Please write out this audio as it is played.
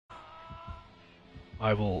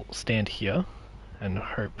I will stand here and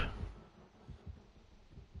hope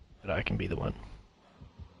that I can be the one.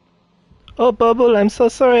 Oh, Bubble, I'm so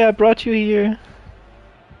sorry I brought you here.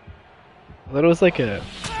 I thought it was like a...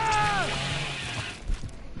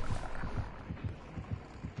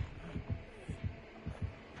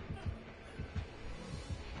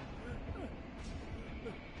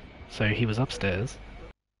 So he was upstairs.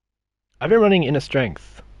 I've been running inner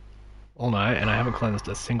strength all night and I haven't cleansed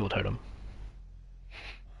a single totem.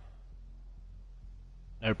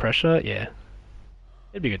 No pressure? Yeah.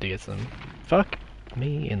 It'd be good to get some. Fuck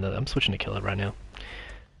me in the... I'm switching to killer right now.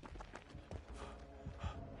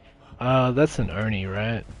 That's an Oni,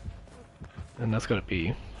 right? And that's gotta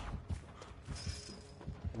be...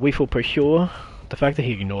 Weeful Procure. The fact that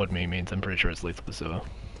he ignored me means I'm pretty sure it's Lethal Pursuer.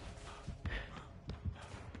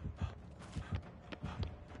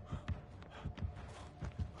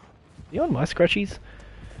 Is he on my scratchies?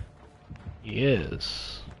 He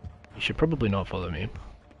is. He should probably not follow me.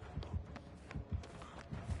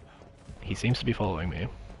 He seems to be following me.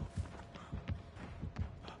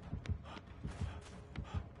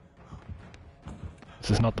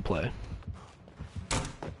 This is not the play.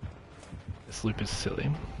 This loop is silly.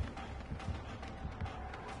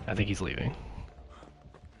 I think he's leaving.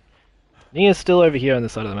 Nia's still over here on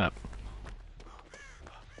this side of the map.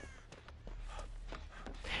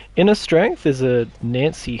 Inner Strength is a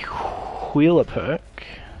Nancy Wheeler perk.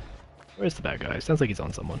 Where's the bad guy? Sounds like he's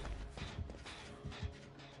on someone.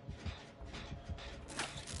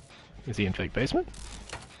 Is he in fake basement?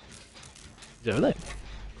 He's over there.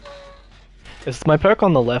 It's my perk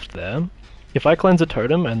on the left there. If I cleanse a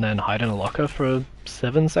totem and then hide in a locker for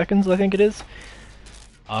 7 seconds, I think it is,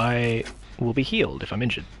 I will be healed if I'm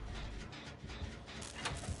injured.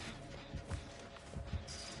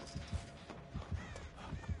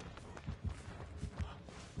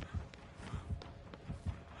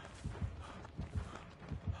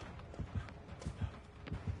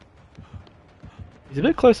 He's a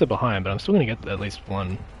bit closer behind, but I'm still gonna get at least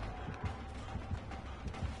one.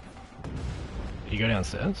 Did he go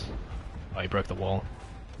downstairs? Oh, he broke the wall.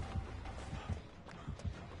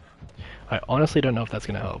 I honestly don't know if that's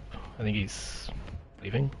gonna help. I think he's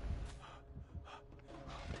leaving.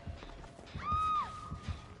 Is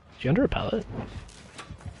he under a pallet?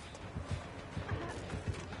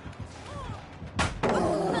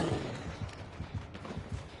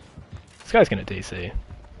 This guy's gonna DC.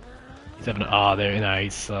 He's having there. No,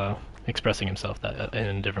 he's expressing himself that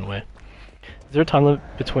in a different way. Is there a time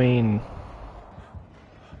limit between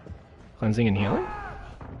cleansing and healing?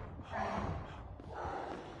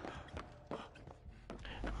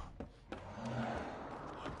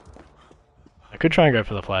 I could try and go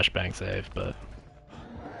for the flashbang save, but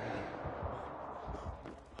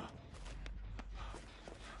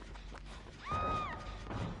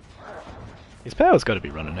his power's got to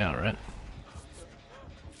be running out, right?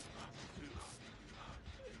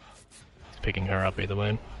 Picking her up either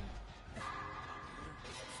way.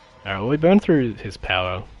 Alright, well we burned through his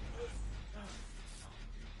power.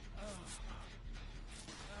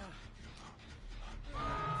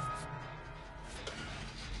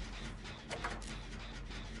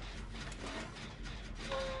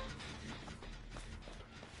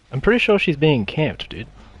 I'm pretty sure she's being camped, dude.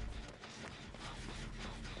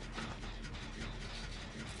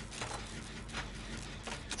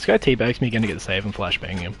 This guy teabags me, gonna get the save and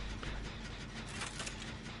flashbang him.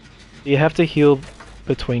 Do you have to heal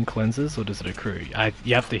between cleanses, or does it accrue?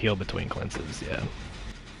 You have to heal between cleanses, yeah.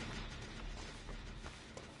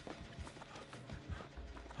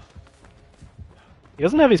 He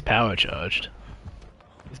doesn't have his power charged.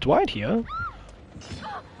 Is Dwight here?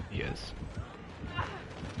 He is.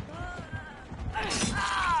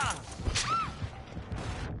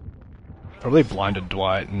 Probably blinded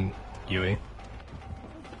Dwight and Yui.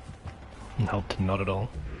 And helped not at all.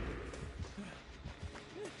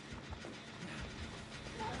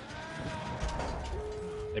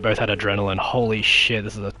 They both had adrenaline. Holy shit,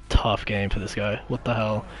 this is a tough game for this guy. What the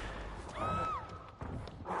hell?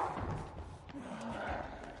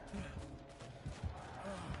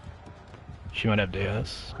 She might have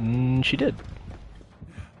DS. She did.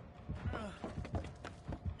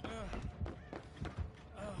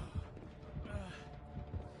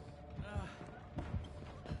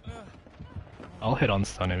 I'll hit on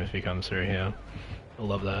stun him if he comes through here. He'll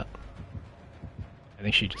love that. I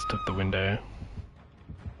think she just took the window.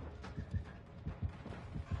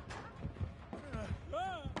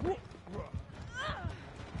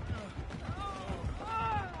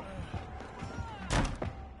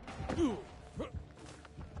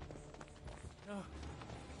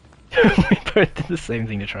 We both did the same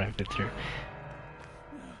thing to try and fit through.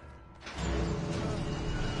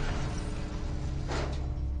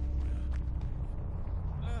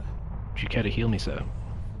 care to heal me, sir?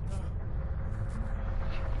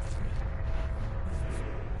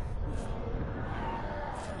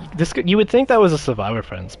 You would think that was a Survivor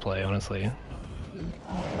Friends play, honestly.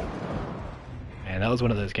 And that was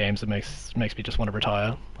one of those games that makes me just want to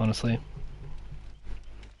retire, honestly.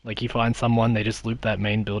 Like, you find someone, they just loop that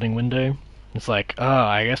main building window. It's like, oh,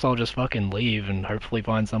 I guess I'll just fucking leave and hopefully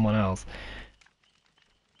find someone else.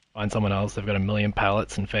 Find someone else, they've got a million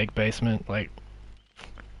pallets and fake basement, like...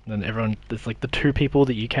 Then everyone, there's like the two people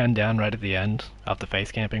that you can down right at the end after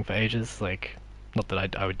face camping for ages, like... Not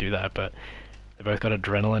that I would do that, but... They both got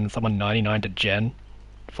adrenaline and someone 99 to Gen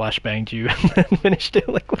flashbanged you and then finished it,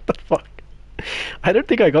 like what the fuck? I don't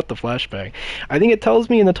think I got the flashbang. I think it tells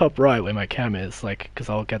me in the top right where my cam is, like, because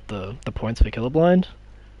I'll get the points for Killerblind.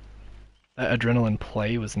 That adrenaline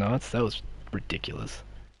play was nuts, that was ridiculous.